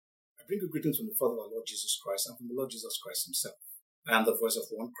bring you greetings from the Father of our Lord Jesus Christ and from the Lord Jesus Christ himself. I am the voice of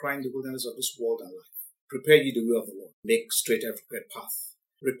one crying in the wilderness of this world and life. Prepare ye the way of the Lord. Make straight every great path.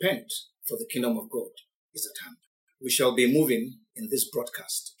 Repent, for the kingdom of God is at hand. We shall be moving in this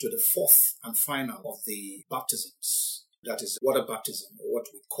broadcast to the fourth and final of the baptisms. That is water baptism, or what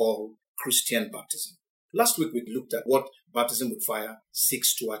we call Christian baptism. Last week we looked at what baptism with fire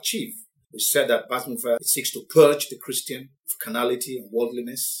seeks to achieve. We said that baptism with fire seeks to purge the Christian of carnality and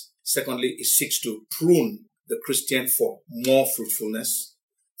worldliness. Secondly, it seeks to prune the Christian for more fruitfulness.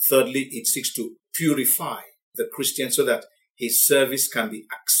 Thirdly, it seeks to purify the Christian so that his service can be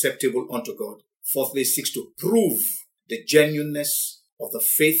acceptable unto God. Fourthly, it seeks to prove the genuineness of the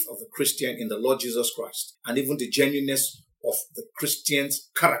faith of the Christian in the Lord Jesus Christ, and even the genuineness of the Christian's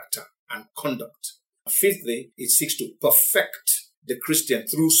character and conduct. Fifthly, it seeks to perfect the Christian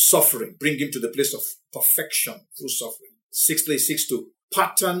through suffering, bring him to the place of perfection through suffering. Sixthly, it seeks to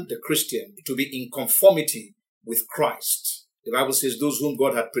pattern the Christian to be in conformity with Christ. The Bible says those whom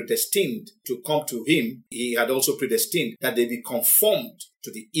God had predestined to come to him, he had also predestined that they be conformed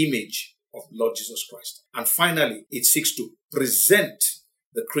to the image of Lord Jesus Christ. And finally, it seeks to present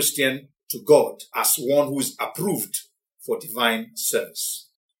the Christian to God as one who is approved for divine service.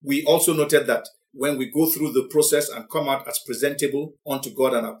 We also noted that when we go through the process and come out as presentable unto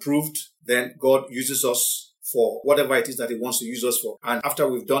God and approved, then God uses us for whatever it is that he wants to use us for. And after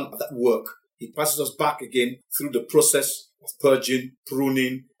we've done that work, he passes us back again through the process of purging,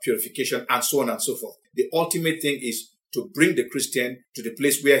 pruning, purification, and so on and so forth. The ultimate thing is to bring the Christian to the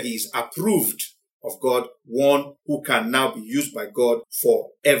place where he is approved of God, one who can now be used by God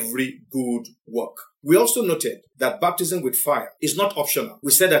for every good work. We also noted that baptism with fire is not optional.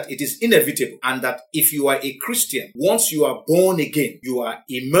 We said that it is inevitable, and that if you are a Christian, once you are born again, you are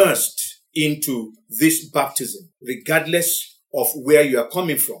immersed into this baptism, regardless of where you are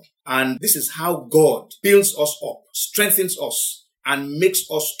coming from. And this is how God builds us up, strengthens us, and makes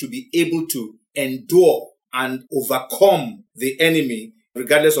us to be able to endure and overcome the enemy,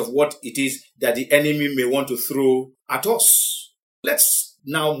 regardless of what it is that the enemy may want to throw at us. Let's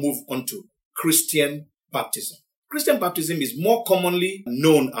now move on to Christian baptism. Christian baptism is more commonly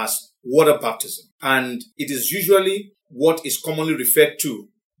known as water baptism, and it is usually what is commonly referred to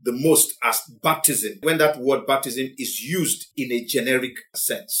the most as baptism, when that word baptism is used in a generic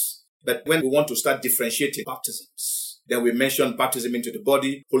sense. But when we want to start differentiating baptisms, then we mention baptism into the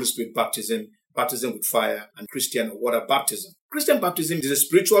body, Holy Spirit baptism, baptism with fire, and Christian or water baptism. Christian baptism is a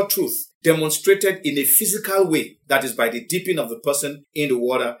spiritual truth demonstrated in a physical way, that is by the dipping of the person in the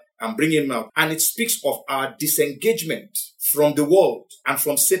water and bringing him out. And it speaks of our disengagement from the world and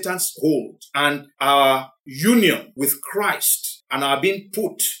from Satan's hold, and our union with Christ, and our being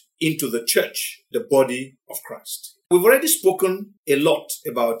put into the church, the body of Christ. We've already spoken a lot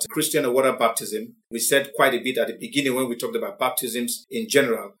about Christian or water baptism. We said quite a bit at the beginning when we talked about baptisms in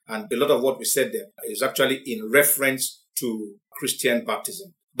general, and a lot of what we said there is actually in reference to Christian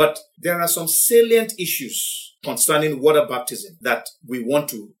baptism. But there are some salient issues concerning water baptism that we want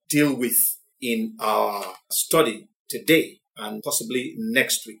to deal with in our study today and possibly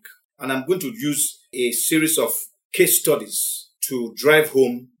next week. And I'm going to use a series of case studies to drive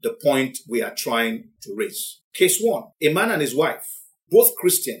home the point we are trying to raise. Case 1. A man and his wife, both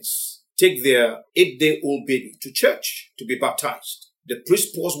Christians, take their 8-day-old baby to church to be baptized. The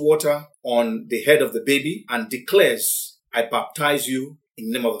priest pours water on the head of the baby and declares, "I baptize you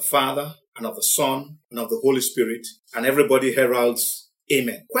in the name of the Father and of the Son and of the Holy Spirit," and everybody heralds,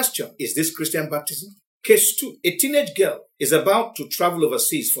 "Amen." Question: is this Christian baptism? Case 2. A teenage girl is about to travel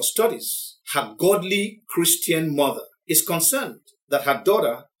overseas for studies. Her godly Christian mother is concerned that her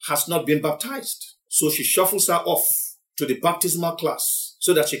daughter has not been baptized. So she shuffles her off to the baptismal class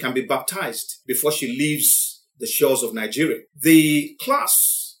so that she can be baptized before she leaves the shores of Nigeria. The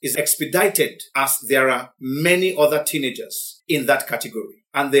class is expedited as there are many other teenagers in that category,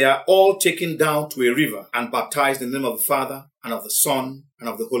 and they are all taken down to a river and baptized in the name of the Father and of the Son and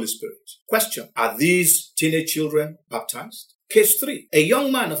of the Holy Spirit. Question: are these teenage children baptized? Case 3. A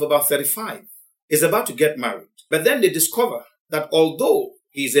young man of about 35 is about to get married, but then they discover that although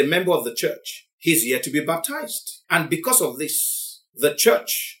he is a member of the church, he is yet to be baptized. And because of this, the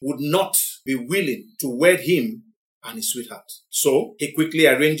church would not be willing to wed him and his sweetheart. So he quickly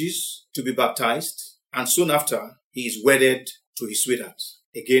arranges to be baptized, and soon after, he is wedded to his sweetheart.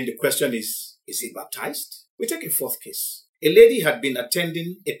 Again, the question is he baptized? We take a fourth case. A lady had been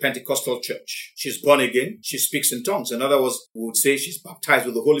attending a Pentecostal church. She's born again. She speaks in tongues. In other words, we would say she's baptized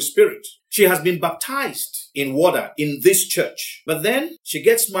with the Holy Spirit. She has been baptized in water in this church. But then she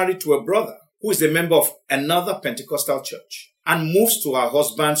gets married to a brother who is a member of another Pentecostal church. and moves to her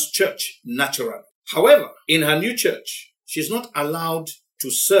husband's church naturally. However, in her new church, she's not allowed to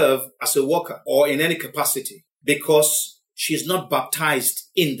serve as a worker or in any capacity because she's not baptized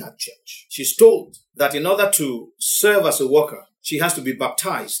in that church. She's told that in order to serve as a worker, she has to be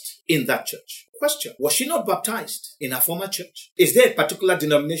baptized in that church. Question: was she not baptized in her former church? Is there a particular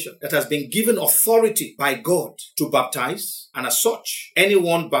denomination that has been given authority by God to baptize? And as such,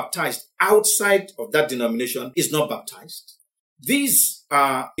 anyone baptized outside of that denomination is not baptized. These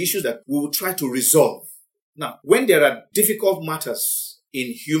are issues that we will try to resolve. Now, when there are difficult matters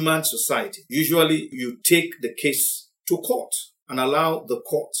in human society, usually you take the case to court and allow the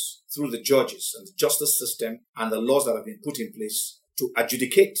courts, through the judges and the justice system and the laws that have been put in place, to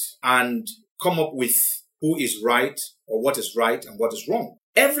adjudicate and come up with who is right or what is right and what is wrong.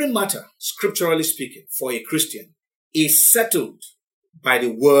 Every matter, scripturally speaking, for a Christian is settled by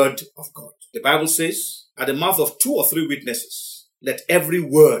the word of God. The Bible says, at the mouth of 2 or 3 witnesses, let every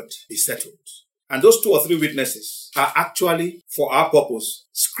word be settled. And those 2 or 3 witnesses are actually, for our purpose,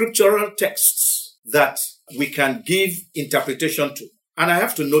 scriptural texts that we can give interpretation to. And I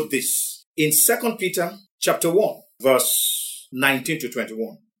have to note this. In 2 Peter chapter 1, verse 19 to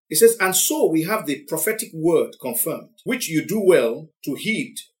 21, it says, and so we have the prophetic word confirmed, which you do well to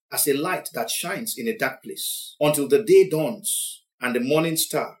heed as a light that shines in a dark place, until the day dawns and the morning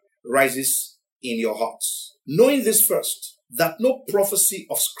star rises in your hearts. Knowing this first, that no prophecy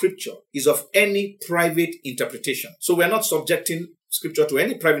of Scripture is of any private interpretation. So we're not subjecting Scripture to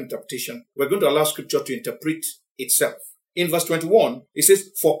any private interpretation. We're going to allow Scripture to interpret itself. In verse 21, it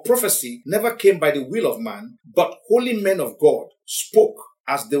says, for prophecy never came by the will of man, but holy men of God spoke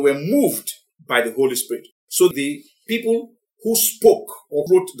as they were moved by the Holy Spirit. So the people who spoke or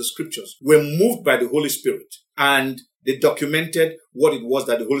wrote the Scriptures were moved by the Holy Spirit, and they documented what it was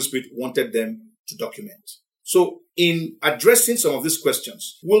that the Holy Spirit wanted them to document. So in addressing some of these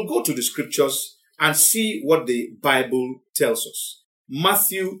questions, we'll go to the Scriptures and see what the Bible tells us.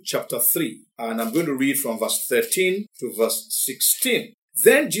 Matthew chapter 3, and I'm going to read from verse 13 to verse 16.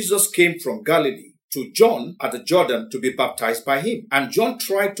 Then Jesus came from Galilee to John at the Jordan to be baptized by him. And John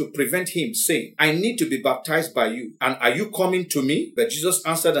tried to prevent him, saying, I need to be baptized by you, and are you coming to me? But Jesus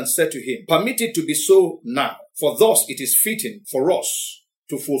answered and said to him, permit it to be so now, for thus it is fitting for us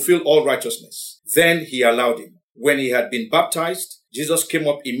to fulfill all righteousness. Then he allowed him. When he had been baptized, Jesus came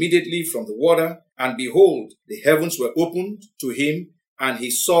up immediately from the water, and behold, the heavens were opened to him, and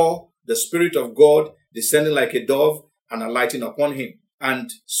he saw the Spirit of God descending like a dove and alighting upon him. And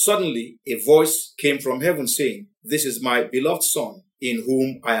suddenly a voice came from heaven saying, this is my beloved Son, in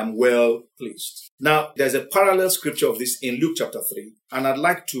whom I am well pleased. Now, there's a parallel scripture of this in Luke chapter 3, and I'd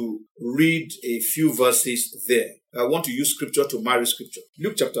like to read a few verses there. I want to use scripture to marry scripture.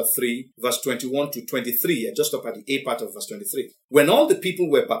 Luke chapter 3, verse 21 to 23, just up at the A part of verse 23. When all the people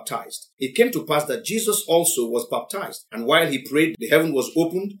were baptized, it came to pass that Jesus also was baptized. And while he prayed, the heaven was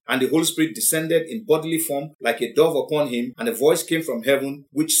opened, and the Holy Spirit descended in bodily form like a dove upon him, and a voice came from heaven,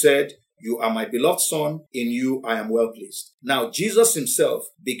 which said, you are my beloved Son, in you I am well pleased. Now, Jesus himself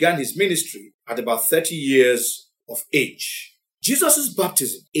began his ministry at about 30 years of age. Jesus'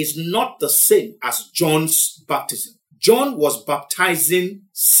 baptism is not the same as John's baptism. John was baptizing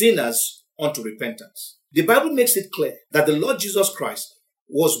sinners unto repentance. The Bible makes it clear that the Lord Jesus Christ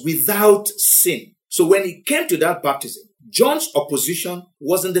was without sin. So when it came to that baptism, John's opposition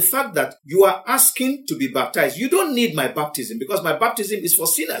was in the fact that you are asking to be baptized. You don't need my baptism because my baptism is for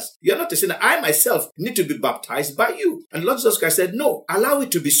sinners. You are not a sinner. I myself need to be baptized by you. And Lord Jesus Christ said, no, allow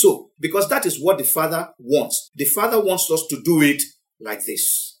it to be so because that is what the Father wants. The Father wants us to do it like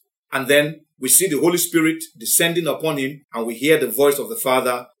this. And then we see the Holy Spirit descending upon him and we hear the voice of the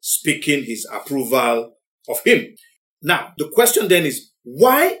Father speaking his approval of him. Now, the question then is,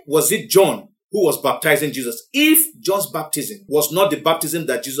 why was it John who was baptizing Jesus if John's baptism was not the baptism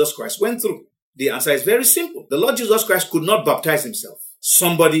that Jesus Christ went through? The answer is very simple. The Lord Jesus Christ could not baptize himself.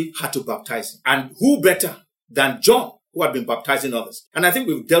 Somebody had to baptize him. And who better than John, who had been baptizing others? And I think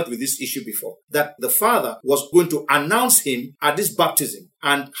we've dealt with this issue before, that the Father was going to announce him at this baptism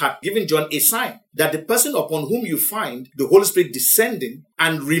and had given John a sign that the person upon whom you find the Holy Spirit descending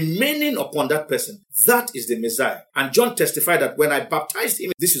and remaining upon that person, that is the Messiah. And John testified that when I baptized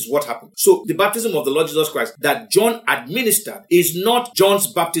him, this is what happened. So the baptism of the Lord Jesus Christ that John administered is not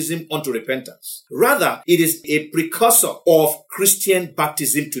John's baptism unto repentance. Rather, it is a precursor of Christian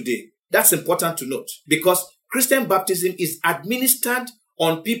baptism today. That's important to note because Christian baptism is administered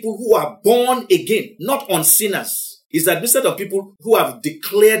on people who are born again, not on sinners. It's administered on people who have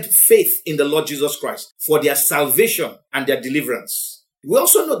declared faith in the Lord Jesus Christ for their salvation and their deliverance. We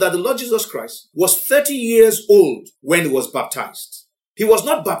also know that the Lord Jesus Christ was 30 years old when he was baptized. He was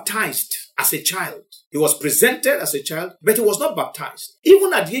not baptized as a child. He was presented as a child, but he was not baptized.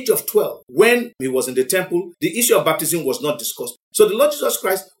 Even at the age of 12, when he was in the temple, the issue of baptism was not discussed. So the Lord Jesus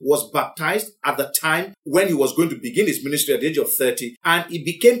Christ was baptized at the time when he was going to begin his ministry at the age of 30, and he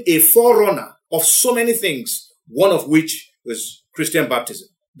became a forerunner of so many things, one of which was Christian baptism.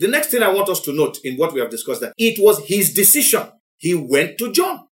 The next thing I want us to note in what we have discussed, that it was his decision. He went to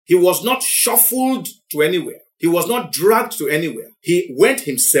John. He was not shuffled to anywhere. He was not dragged to anywhere. He went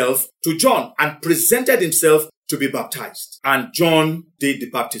himself to John and presented himself to be baptized. And John did the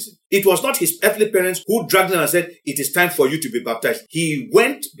baptism. It was not his earthly parents who dragged him and said, it is time for you to be baptized. He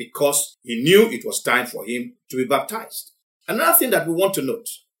went because he knew it was time for him to be baptized. Another thing that we want to note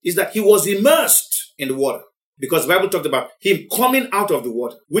is that he was immersed in the water. Because the Bible talked about him coming out of the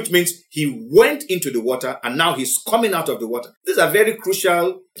water, which means he went into the water and now he's coming out of the water. These are very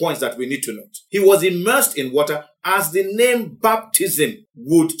crucial points that we need to note. He was immersed in water as the name baptism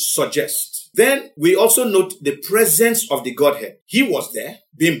would suggest. Then we also note the presence of the Godhead. He was there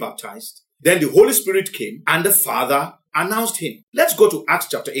being baptized. Then the Holy Spirit came and the Father announced him. Let's go to Acts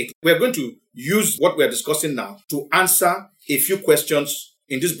chapter 8. We're going to use what we're discussing now to answer a few questions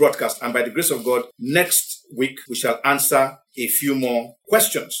in this broadcast, and by the grace of God, next week we shall answer a few more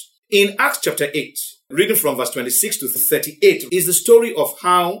questions. In Acts chapter 8, reading from verse 26 to 38, is the story of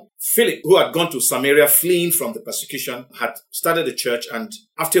how Philip, who had gone to Samaria fleeing from the persecution, had started a church, and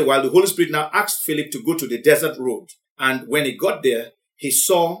after a while the Holy Spirit now asked Philip to go to the desert road. And when he got there, he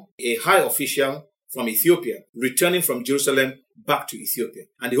saw a high official from Ethiopia returning from Jerusalem back to Ethiopia.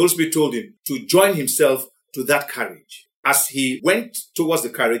 And the Holy Spirit told him to join himself to that carriage. As he went towards the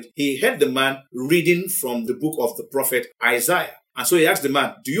carriage, he heard the man reading from the book of the prophet Isaiah. And so he asked the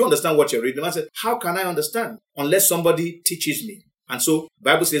man, do you understand what you're reading? The man said, how can I understand unless somebody teaches me? And so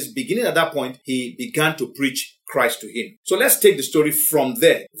the Bible says, beginning at that point, he began to preach Christ to him. So let's take the story from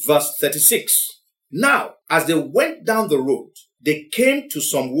there. Verse 36. Now, as they went down the road, they came to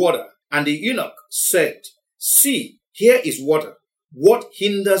some water, and the eunuch said, see, here is water. What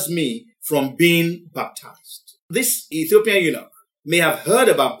hinders me from being baptized? This Ethiopian eunuch may have heard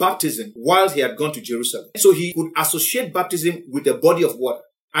about baptism while he had gone to Jerusalem. So he could associate baptism with a body of water.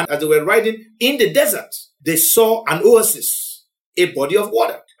 And as they were riding in the desert, they saw an oasis, a body of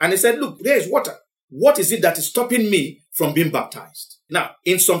water. And they said, look, there is water. What is it that is stopping me from being baptized? Now,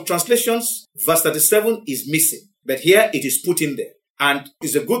 in some translations, verse 37 is missing. But here it is put in there. And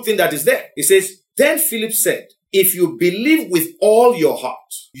it's a good thing that is there. It says, then Philip said, if you believe with all your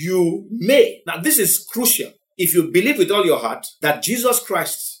heart, you may. Now, this is crucial. If you believe with all your heart that Jesus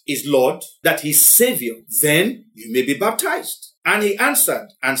Christ is Lord, that he's Savior, then you may be baptized. And he answered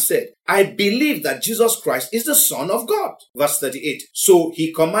and said, I believe that Jesus Christ is the Son of God. Verse 38. So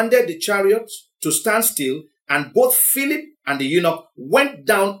he commanded the chariot to stand still, and both Philip and the eunuch went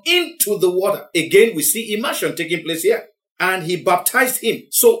down into the water. Again, we see immersion taking place here. And he baptized him.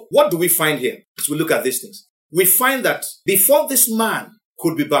 So what do we find here as we look at these things? We find that before this man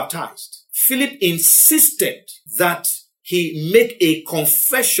could be baptized, Philip insisted that he make a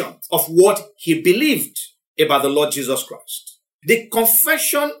confession of what he believed about the Lord Jesus Christ. The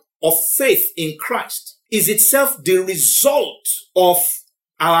confession of faith in Christ is itself the result of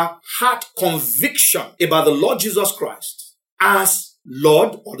our heart conviction about the Lord Jesus Christ as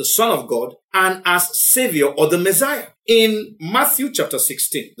Lord or the Son of God and as Savior or the Messiah. In Matthew chapter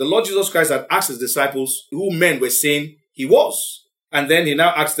 16, the Lord Jesus Christ had asked his disciples who men were saying he was. And then he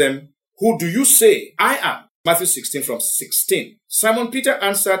now asked them, who do you say I am? Matthew 16 from 16. Simon Peter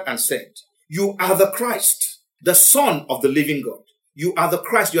answered and said, you are the Christ, the Son of the living God. You are the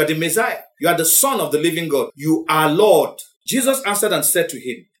Christ. You are the Messiah. You are the Son of the living God. You are Lord. Jesus answered and said to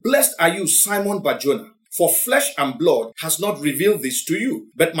him, blessed are you, Simon Bar-Jonah, for flesh and blood has not revealed this to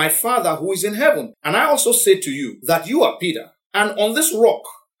you, but my Father who is in heaven. And I also say to you that you are Peter, and on this rock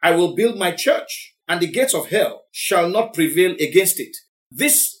I will build my church, and the gates of hell shall not prevail against it.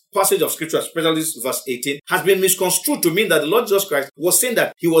 This passage of scripture, especially verse 18, has been misconstrued to mean that the Lord Jesus Christ was saying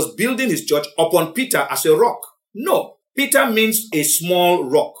that he was building his church upon Peter as a rock. No, Peter means a small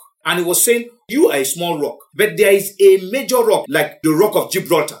rock. And he was saying, you are a small rock, but there is a major rock, like the rock of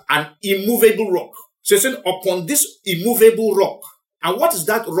Gibraltar, an immovable rock. So he's saying, upon this immovable rock. And what is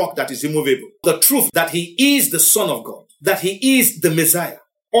that rock that is immovable? The truth that he is the Son of God, that he is the Messiah.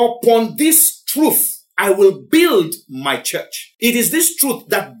 Upon this truth, I will build my church. It is this truth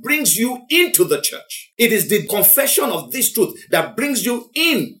that brings you into the church. It is the confession of this truth that brings you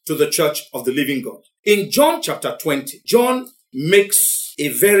into the church of the living God. In John chapter 20, John makes a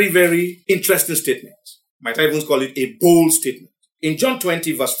very, very interesting statement. Might I even call it a bold statement. In John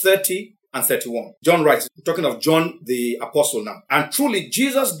 20, verse 30 and 31, John writes, talking of John the apostle now, and truly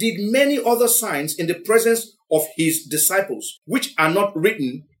Jesus did many other signs in the presence of his disciples, which are not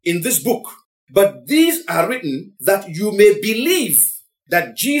written in this book. But these are written that you may believe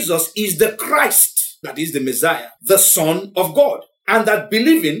that Jesus is the Christ, that is the Messiah, the Son of God, and that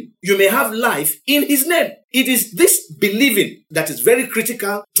believing you may have life in his name. It is this believing that is very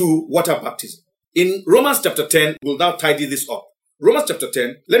critical to water baptism. In Romans chapter 10, we'll now tidy this up. Romans chapter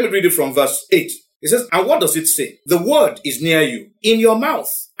 10, let me read it from verse 8. It says, and what does it say? The word is near you, in your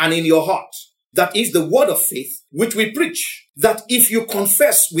mouth and in your heart. That is the word of faith which we preach, that if you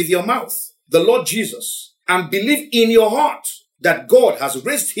confess with your mouth the Lord Jesus and believe in your heart that God has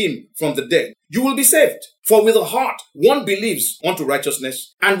raised him from the dead, you will be saved. For with the heart one believes unto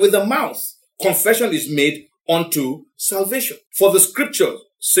righteousness, and with the mouth confession is made unto salvation. For the scripture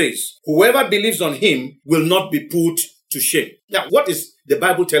says, whoever believes on him will not be put to shame. Now, what is the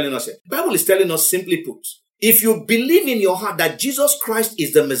Bible telling us here? The Bible is telling us, simply put, if you believe in your heart that Jesus Christ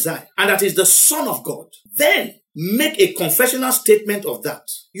is the Messiah and that is the Son of God, then make a confessional statement of that.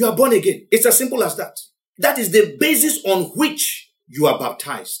 You are born again. It's as simple as that. That is the basis on which you are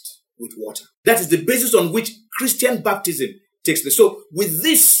baptized with water. That is the basis on which Christian baptism takes place. So with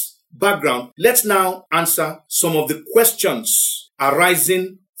this background, let's now answer some of the questions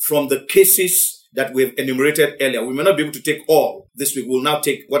arising from the cases that we've enumerated earlier. We may not be able to take all this week. We'll now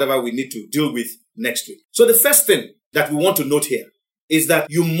take whatever we need to deal with next week. So the first thing that we want to note here is that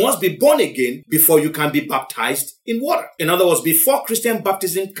you must be born again before you can be baptized in water. In other words, before Christian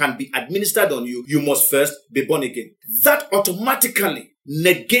baptism can be administered on you, you must first be born again. That automatically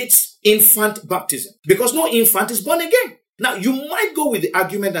negates infant baptism because no infant is born again. Now, you might go with the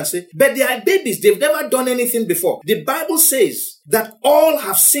argument and say, but they are babies. They've never done anything before. The Bible says that all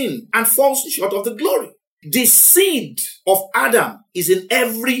have sinned and fall short of the glory. The seed of Adam is in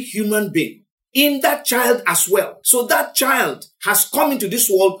every human being, in that child as well. So that child has come into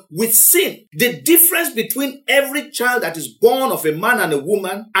this world with sin. The difference between every child that is born of a man and a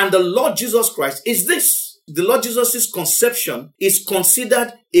woman and the Lord Jesus Christ is this. The Lord Jesus' conception is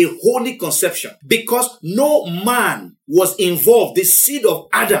considered a holy conception because no man was involved. The seed of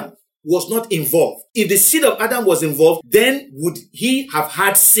Adam was not involved. If the seed of Adam was involved, then would he have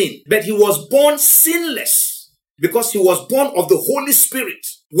had sin? But he was born sinless because he was born of the Holy Spirit.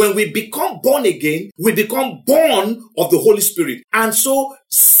 When we become born again, we become born of the Holy Spirit. And so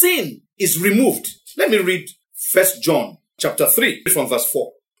sin is removed. Let me read 1 John chapter 3 from verse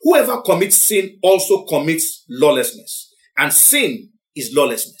 4. Whoever commits sin also commits lawlessness, and sin is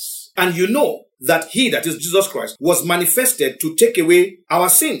lawlessness. And you know that he, that is Jesus Christ, was manifested to take away our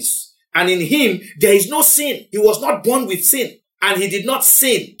sins. And in him there is no sin. He was not born with sin, and he did not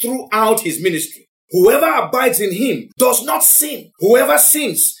sin throughout his ministry. Whoever abides in him does not sin. Whoever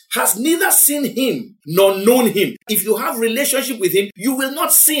sins has neither seen him nor known him. If you have relationship with him, you will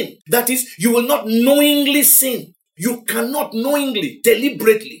not sin. That is, you will not knowingly sin. You cannot knowingly,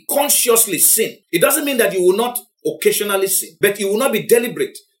 deliberately, consciously sin. It doesn't mean that you will not occasionally sin, but you will not be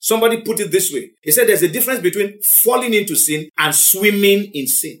deliberate. Somebody put it this way. He said there's a difference between falling into sin and swimming in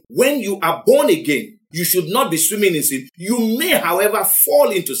sin. When you are born again, you should not be swimming in sin. You may, however, fall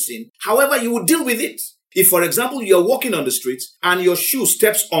into sin. However, you will deal with it. If, for example, you're walking on the streets and your shoe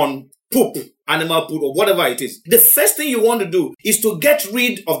steps on poop, animal poop, or whatever it is, the first thing you want to do is to get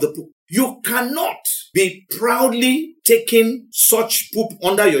rid of the poop. You cannot be proudly taking such poop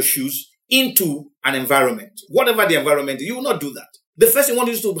under your shoes into an environment. Whatever the environment is, you will not do that. The first thing you want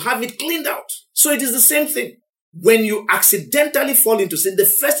is to have it cleaned out. So it is the same thing. When you accidentally fall into sin, the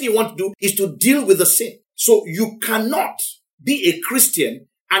first thing you want to do is to deal with the sin. So you cannot be a Christian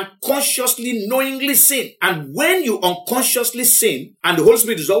and consciously, knowingly sin. And when you unconsciously sin, and the Holy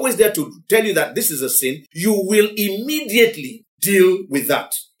Spirit is always there to tell you that this is a sin, you will immediately deal with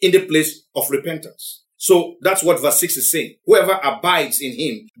that in the place of repentance. So that's what verse 6 is saying. Whoever abides in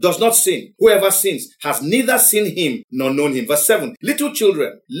him does not sin. Whoever sins has neither seen him nor known him. Verse 7, little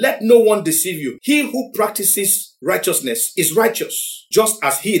children, let no one deceive you. He who practices righteousness is righteous, just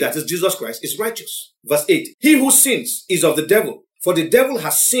as he, that is Jesus Christ, is righteous. Verse 8, he who sins is of the devil, for the devil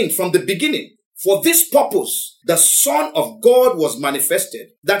has sinned from the beginning. For this purpose, the Son of God was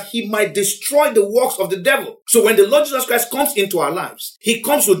manifested, that he might destroy the works of the devil. So when the Lord Jesus Christ comes into our lives, he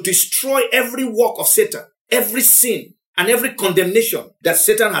comes to destroy every work of Satan, every sin, and every condemnation that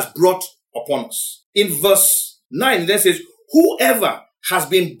Satan has brought upon us. In verse 9, it says, whoever has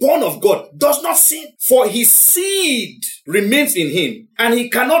been born of God does not sin, for his seed remains in him, and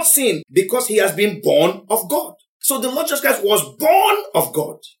he cannot sin because he has been born of God. So the Lord Jesus Christ was born of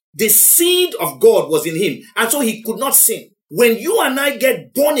God. The seed of God was in him, and so he could not sin. When you and I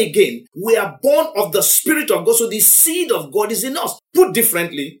get born again, we are born of the Spirit of God. So the seed of God is in us. Put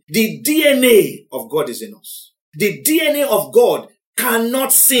differently, the DNA of God is in us. The DNA of God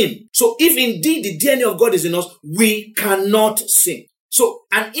cannot sin. So if indeed the DNA of God is in us, we cannot sin. So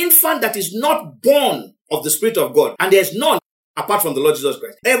an infant that is not born of the Spirit of God, and there's none apart from the Lord Jesus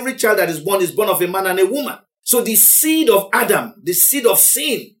Christ. Every child that is born of a man and a woman. So the seed of Adam, the seed of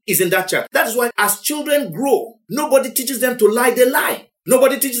sin is in that child. That is why as children grow, nobody teaches them to lie, they lie.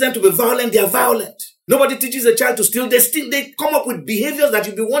 Nobody teaches them to be violent, they are violent. Nobody teaches a child to steal, they steal. They come up with behaviors that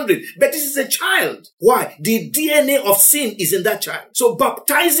you'll be wondering. But this is a child. Why? The DNA of sin is in that child. So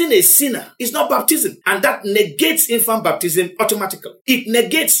baptizing a sinner is not baptism. And that negates infant baptism automatically. It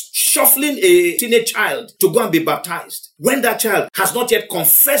negates shuffling a teenage child to go and be baptized when that child has not yet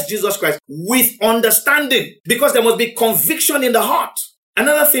confessed Jesus Christ with understanding. Because there must be conviction in the heart.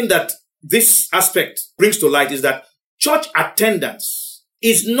 Another thing that this aspect brings to light is that church attendance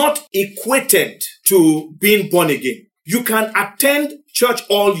is not equated to being born again. You can attend church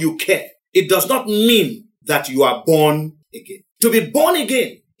all you care. It does not mean that you are born again. To be born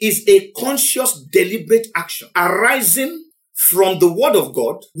again is a conscious, deliberate action arising from the word of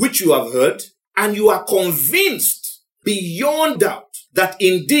God, which you have heard, and you are convinced beyond doubt that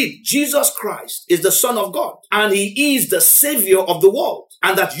indeed Jesus Christ is the Son of God and he is the Savior of the world,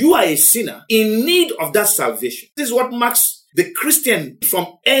 and that you are a sinner in need of that salvation. This is what marks the Christian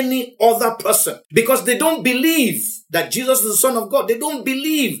from any other person, because they don't believe that Jesus is the Son of God. They don't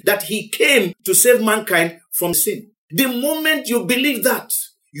believe that he came to save mankind from sin. The moment you believe that,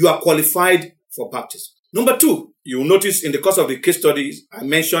 you are qualified for baptism. Number two, you will notice in the course of the case studies, I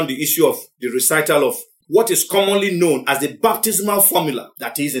mentioned the issue of the recital of what is commonly known as the baptismal formula.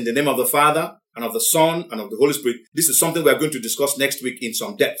 That is, in the name of the Father and of the Son and of the Holy Spirit. This is something we are going to discuss next week in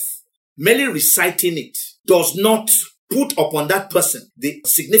some depth. Merely reciting it does not put upon that person the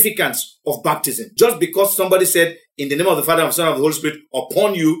significance of baptism. Just because somebody said, in the name of the Father and of the Son and of the Holy Spirit,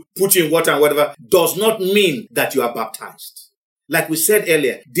 upon you, put you in water and whatever, does not mean that you are baptized. Like we said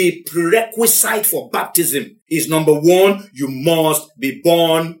earlier, the prerequisite for baptism is number one, you must be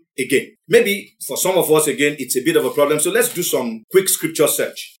born again. Maybe for some of us, again, it's a bit of a problem. So let's do some quick scripture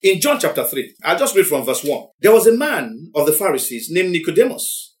search. In John chapter 3, I'll just read from verse 1. There was a man of the Pharisees named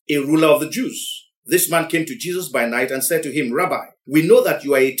Nicodemus, a ruler of the Jews. This man came to Jesus by night and said to him, Rabbi, we know that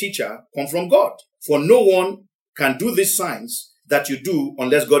you are a teacher come from God, for no one can do these signs that you do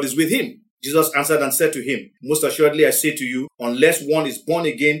unless God is with him. Jesus answered and said to him, most assuredly I say to you, unless one is born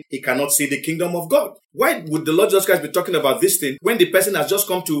again, he cannot see the kingdom of God. Why would the Lord Jesus Christ be talking about this thing when the person has just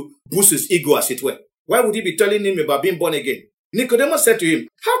come to boost his ego, as it were? Why would he be telling him about being born again? Nicodemus said to him,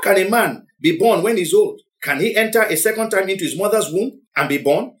 how can a man be born when he's old? Can he enter a second time into his mother's womb and be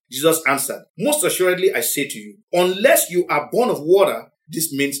born? Jesus answered, most assuredly I say to you, unless you are born of water,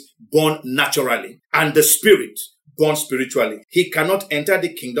 this means born naturally, and the Spirit, born spiritually, he cannot enter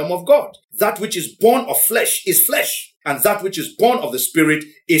the kingdom of God. That which is born of flesh is flesh, and that which is born of the Spirit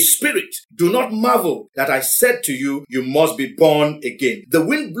is spirit. Do not marvel that I said to you, you must be born again. The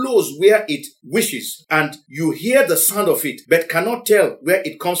wind blows where it wishes, and you hear the sound of it, but cannot tell where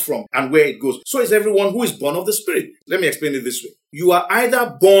it comes from and where it goes. So is everyone who is born of the Spirit. Let me explain it this way. You are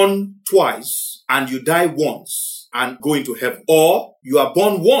either born twice and you die once and go into heaven, or you are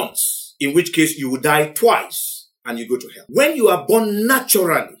born once, in which case you will die twice and you go to hell. When you are born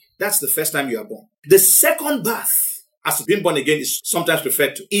naturally, that's the first time you are born. The second birth, as being born again is sometimes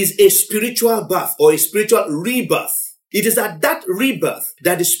referred to, is a spiritual birth or a spiritual rebirth. It is at that rebirth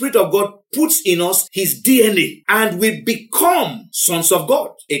that the Spirit of God puts in us his DNA and we become sons of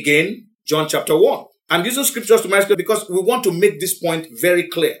God. Again, John chapter 1. I'm using scriptures to my scripture because we want to make this point very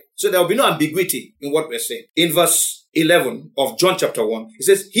clear. So there will be no ambiguity in what we're saying. In verse 11 of John chapter 1, it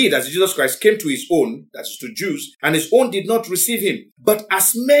says, he, that's Jesus Christ, came to his own, that is to Jews, and his own did not receive him. But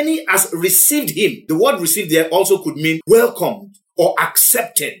as many as received him, the word received there also could mean welcomed or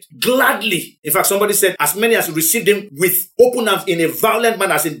accepted gladly. In fact, somebody said, as many as received him with open arms in a violent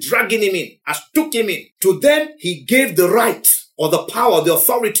manner, as in dragging him in, as took him in. To them, he gave the right or the power, the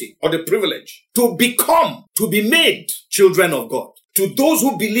authority or the privilege to become, to be made children of God. To those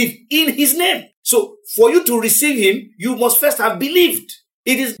who believe in his name. So for you to receive him, you must first have believed.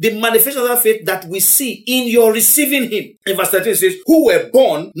 It is the manifestation of that faith that we see in your receiving him. In verse 13 it says, who were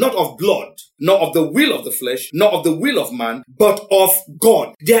born not of blood, nor of the will of the flesh, nor of the will of man, but of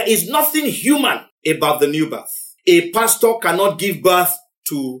God. There is nothing human about the new birth. A pastor cannot give birth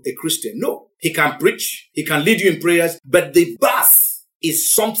to a Christian. No. He can preach, he can lead you in prayers, but the birth is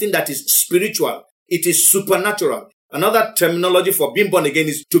something that is spiritual. It is supernatural. Another terminology for being born again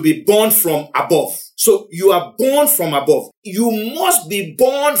is to be born from above. So you are born from above. You must be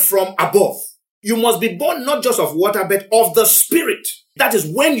born from above. You must be born not just of water, but of the Spirit. That is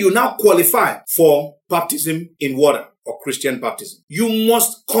when you now qualify for baptism in water or Christian baptism. You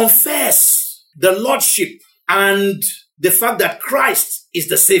must confess the Lordship and the fact that Christ is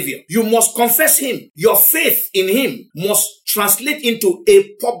the Savior. You must confess Him. Your faith in Him must translate into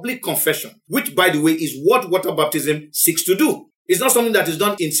a public confession, which, by the way, is what water baptism seeks to do. It's not something that is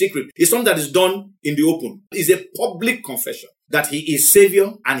done in secret. It's something that is done in the open. It's a public confession that He is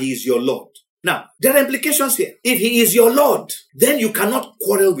Savior and He is your Lord. Now, there are implications here. If He is your Lord, then you cannot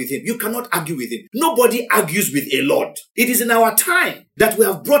quarrel with Him. You cannot argue with Him. Nobody argues with a Lord. It is in our time that we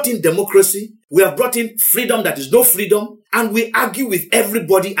have brought in democracy. We have brought in freedom that is no freedom. And we argue with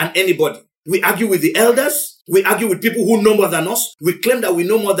everybody and anybody. We argue with the elders. We argue with people who know more than us. We claim that we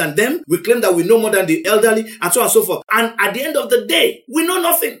know more than them. We claim that we know more than the elderly, and so on and so forth. And at the end of the day, we know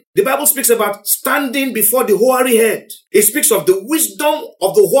nothing. The Bible speaks about standing before the hoary head. It speaks of the wisdom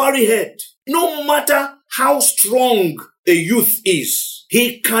of the hoary head. No matter how strong a youth is,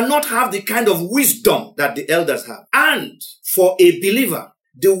 he cannot have the kind of wisdom that the elders have. And for a believer,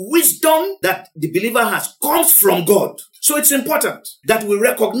 the wisdom that the believer has comes from God. So it's important that we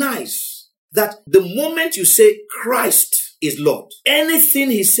recognize that the moment you say Christ is Lord, anything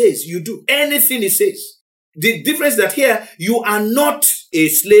He says, you do. Anything He says. The difference is that here, you are not a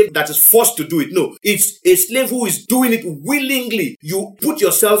slave that is forced to do it. No, it's a slave who is doing it willingly. You put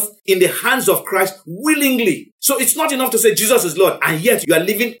yourself in the hands of Christ willingly. So it's not enough to say Jesus is Lord, and yet you are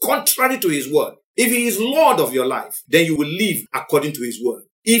living contrary to His word. If He is Lord of your life, then you will live according to His word.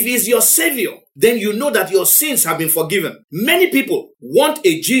 If He is your Savior, then you know that your sins have been forgiven. Many people want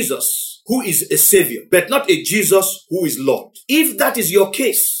a Jesus who is a Savior, but not a Jesus who is Lord. If that is your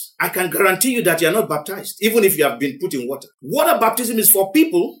case, I can guarantee you that you are not baptized, even if you have been put in water. Water baptism is for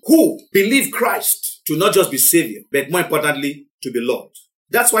people who believe Christ to not just be Savior, but more importantly, to be Lord.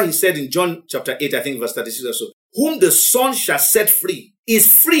 That's why He said in John chapter 8, I think verse 36 or so, whom the Son shall set free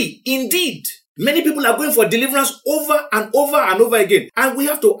is free indeed. Many people are going for deliverance over and over and over again. And we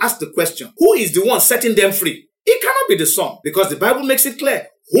have to ask the question, who is the one setting them free? It cannot be the Son, because the Bible makes it clear.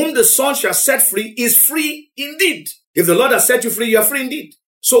 Whom the Son shall set free is free indeed. If the Lord has set you free, you are free indeed.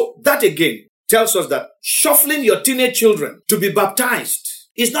 So that again tells us that shuffling your teenage children to be baptized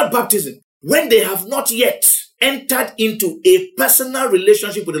is not baptism when they have not yet entered into a personal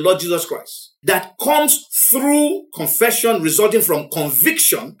relationship with the Lord Jesus Christ that comes through confession, resulting from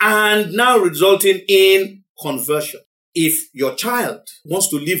conviction, and now resulting in conversion. If your child wants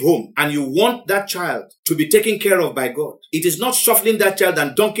to leave home and you want that child to be taken care of by God, it is not shuffling that child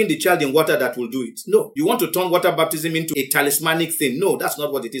and dunking the child in water that will do it. No, you want to turn water baptism into a talismanic thing. No, that's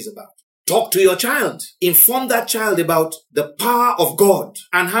not what it is about. Talk to your child. Inform that child about the power of God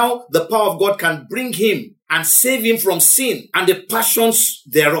and how the power of God can bring him and save him from sin and the passions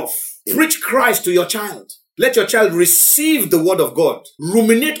thereof. Preach Christ to your child. Let your child receive the word of God.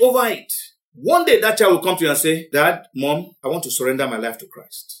 Ruminate over it. One day that child will come to you and say, Dad, Mom, I want to surrender my life to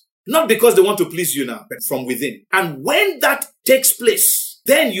Christ. Not because they want to please you now, but from within. And when that takes place,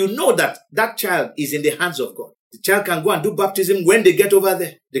 then you know that that child is in the hands of God. The child can go and do baptism when they get over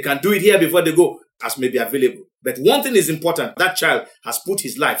there. They can do it here before they go, as may be available. But one thing is important. That child has put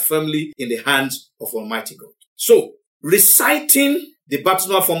his life firmly in the hands of Almighty God. So, reciting the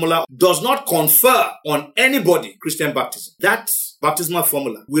baptismal formula does not confer on anybody Christian baptism. That baptismal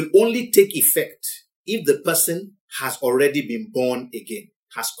formula will only take effect if the person has already been born again,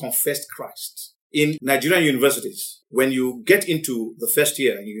 has confessed Christ. In Nigerian universities, when you get into the first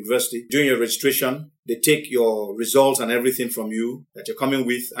year in university, during your registration, they take your results and everything from you that you're coming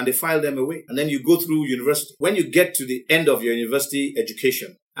with, and they file them away. And then you go through university. When you get to the end of your university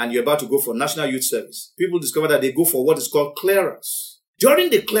education and you're about to go for National Youth Service, people discover that they go for what is called clearance.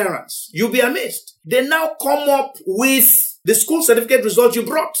 During the clearance, you'll be amazed. They now come up with the school certificate results you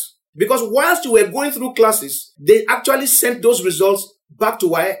brought. Because whilst you were going through classes, they actually sent those results back to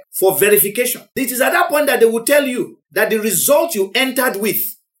WAEC for verification. It is at that point that they will tell you that the result you entered with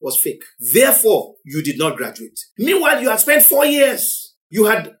was fake. Therefore, you did not graduate. Meanwhile, you had spent 4 years. You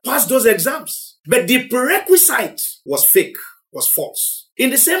had passed those exams. But the prerequisite was fake, was false. In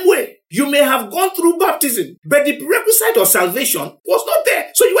the same way, you may have gone through baptism, but the prerequisite of salvation was not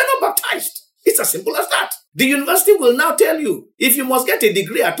there. So you were not baptized. It's as simple as that. The university will now tell you, if you must get a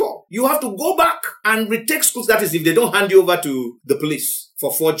degree at all, you have to go back and retake schools. That is, if they don't hand you over to the police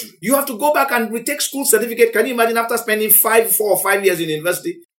for forgery. You have to go back and retake school certificate. Can you imagine after spending 4 or 5 years in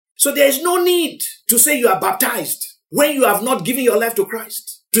university? So there is no need to say you are baptized when you have not given your life to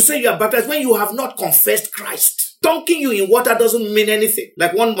Christ. To say you are baptized when you have not confessed Christ. Dunking you in water doesn't mean anything.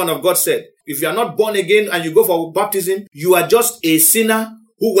 Like one man of God said, if you are not born again and you go for baptism, you are just a sinner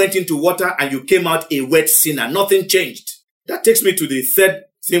who went into water and you came out a wet sinner. Nothing changed. That takes me to the third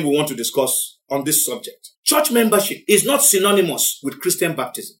thing we want to discuss on this subject. Church membership is not synonymous with Christian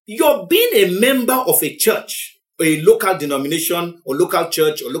baptism. Your being a member of a church, a local denomination or local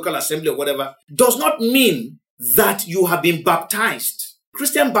church or local assembly or whatever, does not mean that you have been baptized.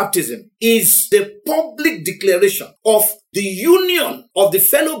 Christian baptism is the public declaration of the union of the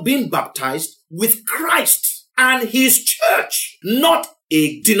fellow being baptized with Christ and his church, not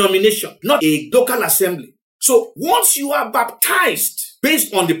a denomination, not a local assembly. So once you are baptized,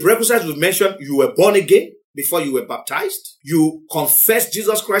 based on the prerequisites we've mentioned, you were born again before you were baptized. You confessed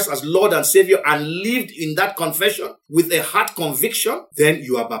Jesus Christ as Lord and Savior and lived in that confession with a heart conviction, then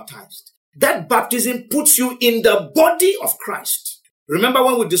you are baptized. That baptism puts you in the body of Christ. Remember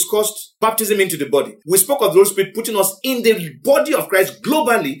when we discussed baptism into the body? We spoke of the Holy Spirit putting us in the body of Christ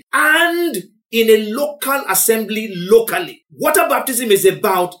globally and in a local assembly locally. Water baptism is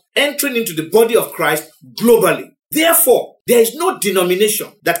about entering into the body of Christ globally. Therefore, there is no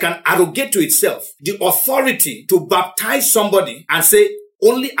denomination that can arrogate to itself the authority to baptize somebody and say,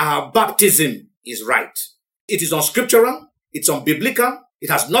 only our baptism is right. It is unscriptural, it's unbiblical, it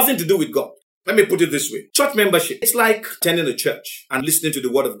has nothing to do with God. Let me put it this way. Church membership, it's like attending a church and listening to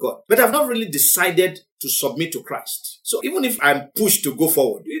the word of God. But I've not really decided to submit to Christ. So even if I'm pushed to go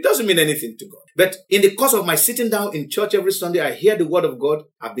forward, it doesn't mean anything to God. But in the course of my sitting down in church every Sunday, I hear the word of God.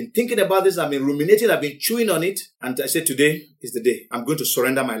 I've been thinking about this. I've been ruminating. I've been chewing on it. And I said, today is the day I'm going to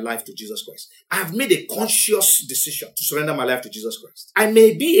surrender my life to Jesus Christ. I have made a conscious decision to surrender my life to Jesus Christ. I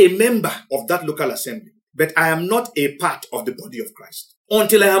may be a member of that local assembly, but I am not a part of the body of Christ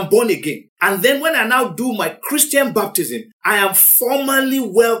until I am born again. And then when I now do my Christian baptism, I am formally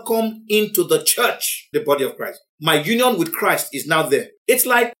welcomed into the church, the body of Christ. My union with Christ is now there. It's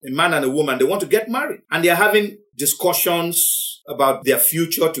like a man and a woman, they want to get married and they're having discussions about their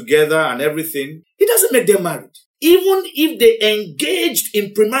future together and everything. It doesn't make them married. Even if they engaged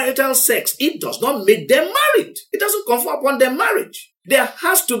in premarital sex, it does not make them married. It doesn't confer upon them marriage. There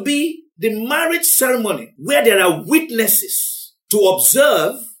has to be the marriage ceremony where there are witnesses to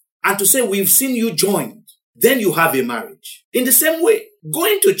observe and to say, we've seen you joined. Then you have a marriage. In the same way,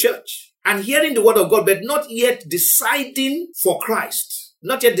 going to church and hearing the word of God, but not yet deciding for Christ,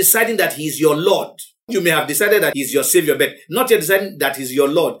 not yet deciding that he is your Lord. You may have decided that he is your Savior, but not yet deciding that he is your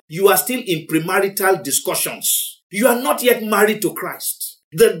Lord. You are still in premarital discussions. You are not yet married to Christ.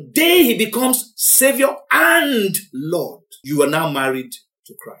 The day he becomes Savior and Lord, you are now married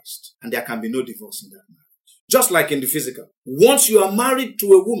to Christ. And there can be no divorce in that marriage. Just like in the physical. Once you are married to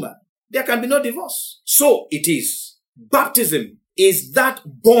a woman, there can be no divorce. So it is. Baptism is that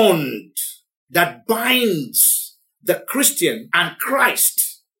bond that binds the Christian and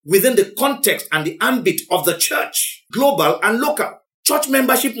Christ within the context and the ambit of the church, global and local. Church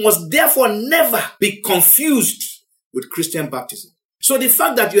membership must therefore never be confused with Christian baptism. So the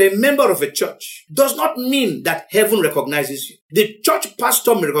fact that you're a member of a church does not mean that heaven recognizes you. The church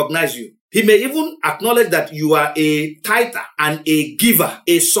pastor may recognize you. He may even acknowledge that you are a tither and a giver,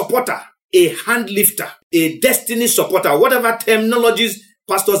 a supporter, a hand lifter, a destiny supporter, whatever terminologies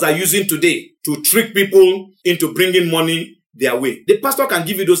pastors are using today to trick people into bringing money their way. The pastor can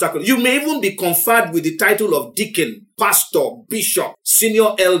give you those accolades. You may even be conferred with the title of deacon, pastor, bishop,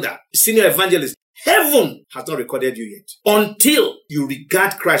 senior elder, senior evangelist. Heaven has not recorded you yet until you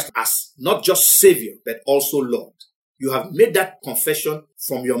regard Christ as not just Savior, but also Lord. You have made that confession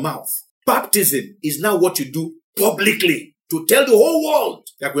from your mouth. Baptism is now what you do publicly to tell the whole world,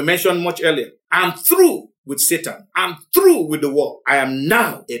 like we mentioned much earlier, I'm through with Satan. I'm through with the world. I am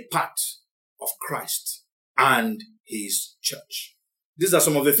now a part of Christ and his church. These are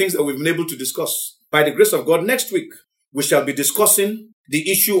some of the things that we've been able to discuss. By the grace of God, next week, we shall be discussing the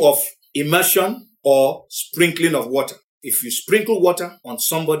issue of immersion or sprinkling of water. If you sprinkle water on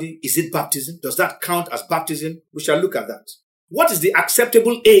somebody, is it baptism? Does that count as baptism? We shall look at that. What is the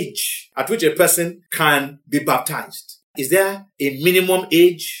acceptable age at which a person can be baptized? Is there a minimum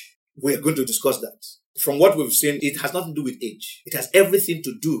age? We're going to discuss that. From what we've seen, it has nothing to do with age. It has everything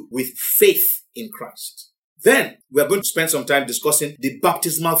to do with faith in Christ. Then we're going to spend some time discussing the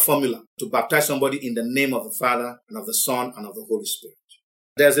baptismal formula to baptize somebody in the name of the Father and of the Son and of the Holy Spirit.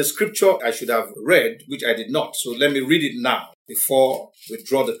 There's a scripture I should have read, which I did not. So let me read it now before we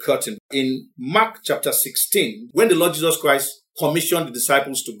draw the curtain. In Mark chapter 16, when the Lord Jesus Christ commissioned the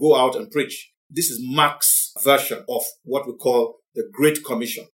disciples to go out and preach, this is Mark's version of what we call the Great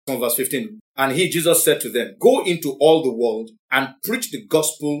Commission. From verse 15. And he, Jesus, said to them, go into all the world and preach the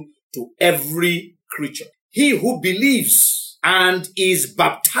gospel to every creature. he who believes and is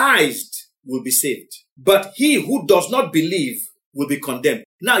baptized will be saved. But he who does not believe will be condemned.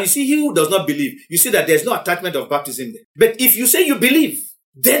 Now, you see, he who does not believe, you see that there's no attachment of baptism there. But if you say you believe,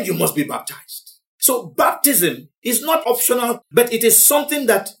 then you must be baptized. So baptism is not optional, but it is something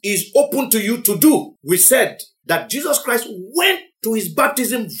that is open to you to do. We said that Jesus Christ went to his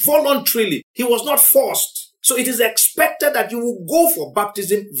baptism voluntarily. He was not forced. So it is expected that you will go for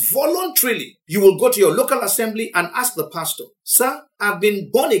baptism voluntarily. You will go to your local assembly and ask the pastor, "Sir, I've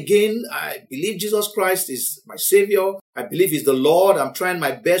been born again. I believe Jesus Christ is my Savior. I believe he's the Lord. I'm trying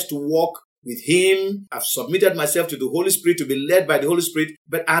my best to walk with him. I've submitted myself to the Holy Spirit to be led by the Holy Spirit,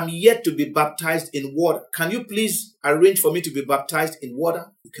 but I'm yet to be baptized in water. Can you please arrange for me to be baptized in water?"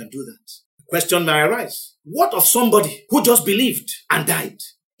 You can do that. The question may arise, what of somebody who just believed and died?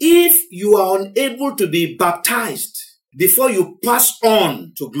 If you are unable to be baptized before you pass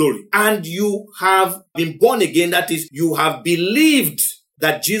on to glory, and you have been born again, that is, you have believed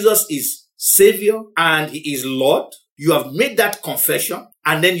that Jesus is Savior and he is Lord, you have made that confession,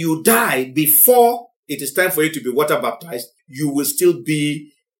 and then you die before it is time for you to be water baptized, you will still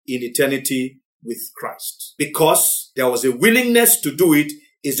be in eternity with Christ. Because there was a willingness to do it,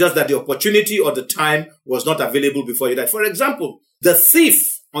 it's just that the opportunity or the time was not available before you died. For example, the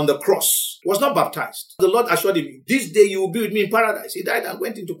thief on the cross was not baptized. The Lord assured him, "This day you will be with me in paradise." He died and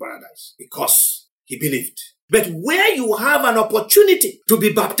went into paradise because he believed. But where you have an opportunity to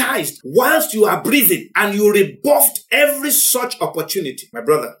be baptized whilst you are breathing and you rebuffed every such opportunity, my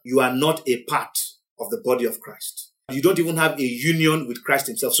brother, you are not a part of the body of Christ. You don't even have a union with Christ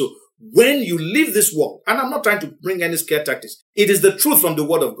himself. So when you leave this world, and I'm not trying to bring any scare tactics, it is the truth from the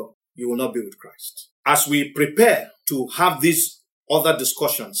word of God, you will not be with Christ. As we prepare to have these other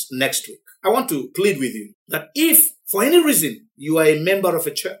discussions next week, I want to plead with you that if for any reason you are a member of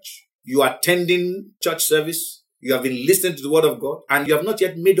a church, you are attending church service, you have been listening to the word of God, and you have not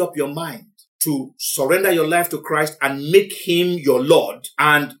yet made up your mind to surrender your life to Christ and make him your Lord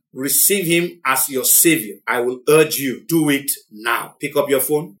and receive him as your Savior, I will urge you, do it now. Pick up your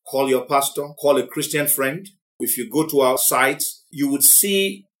phone, call your pastor, call a Christian friend. If you go to our sites, you would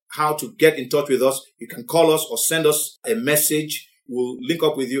see how to get in touch with us. You can call us or send us a message. We'll link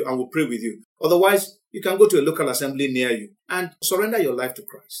up with you and we'll pray with you. Otherwise, you can go to a local assembly near you and surrender your life to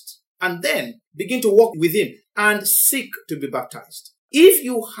Christ. And then begin to walk with him and seek to be baptized. If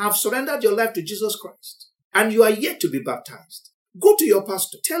you have surrendered your life to Jesus Christ and you are yet to be baptized, go to your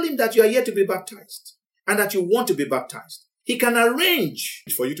pastor. Tell him that you are yet to be baptized and that you want to be baptized. He can arrange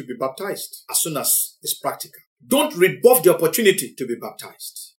for you to be baptized as soon as it's practical. Don't rebuff the opportunity to be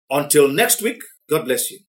baptized. Until next week, God bless you.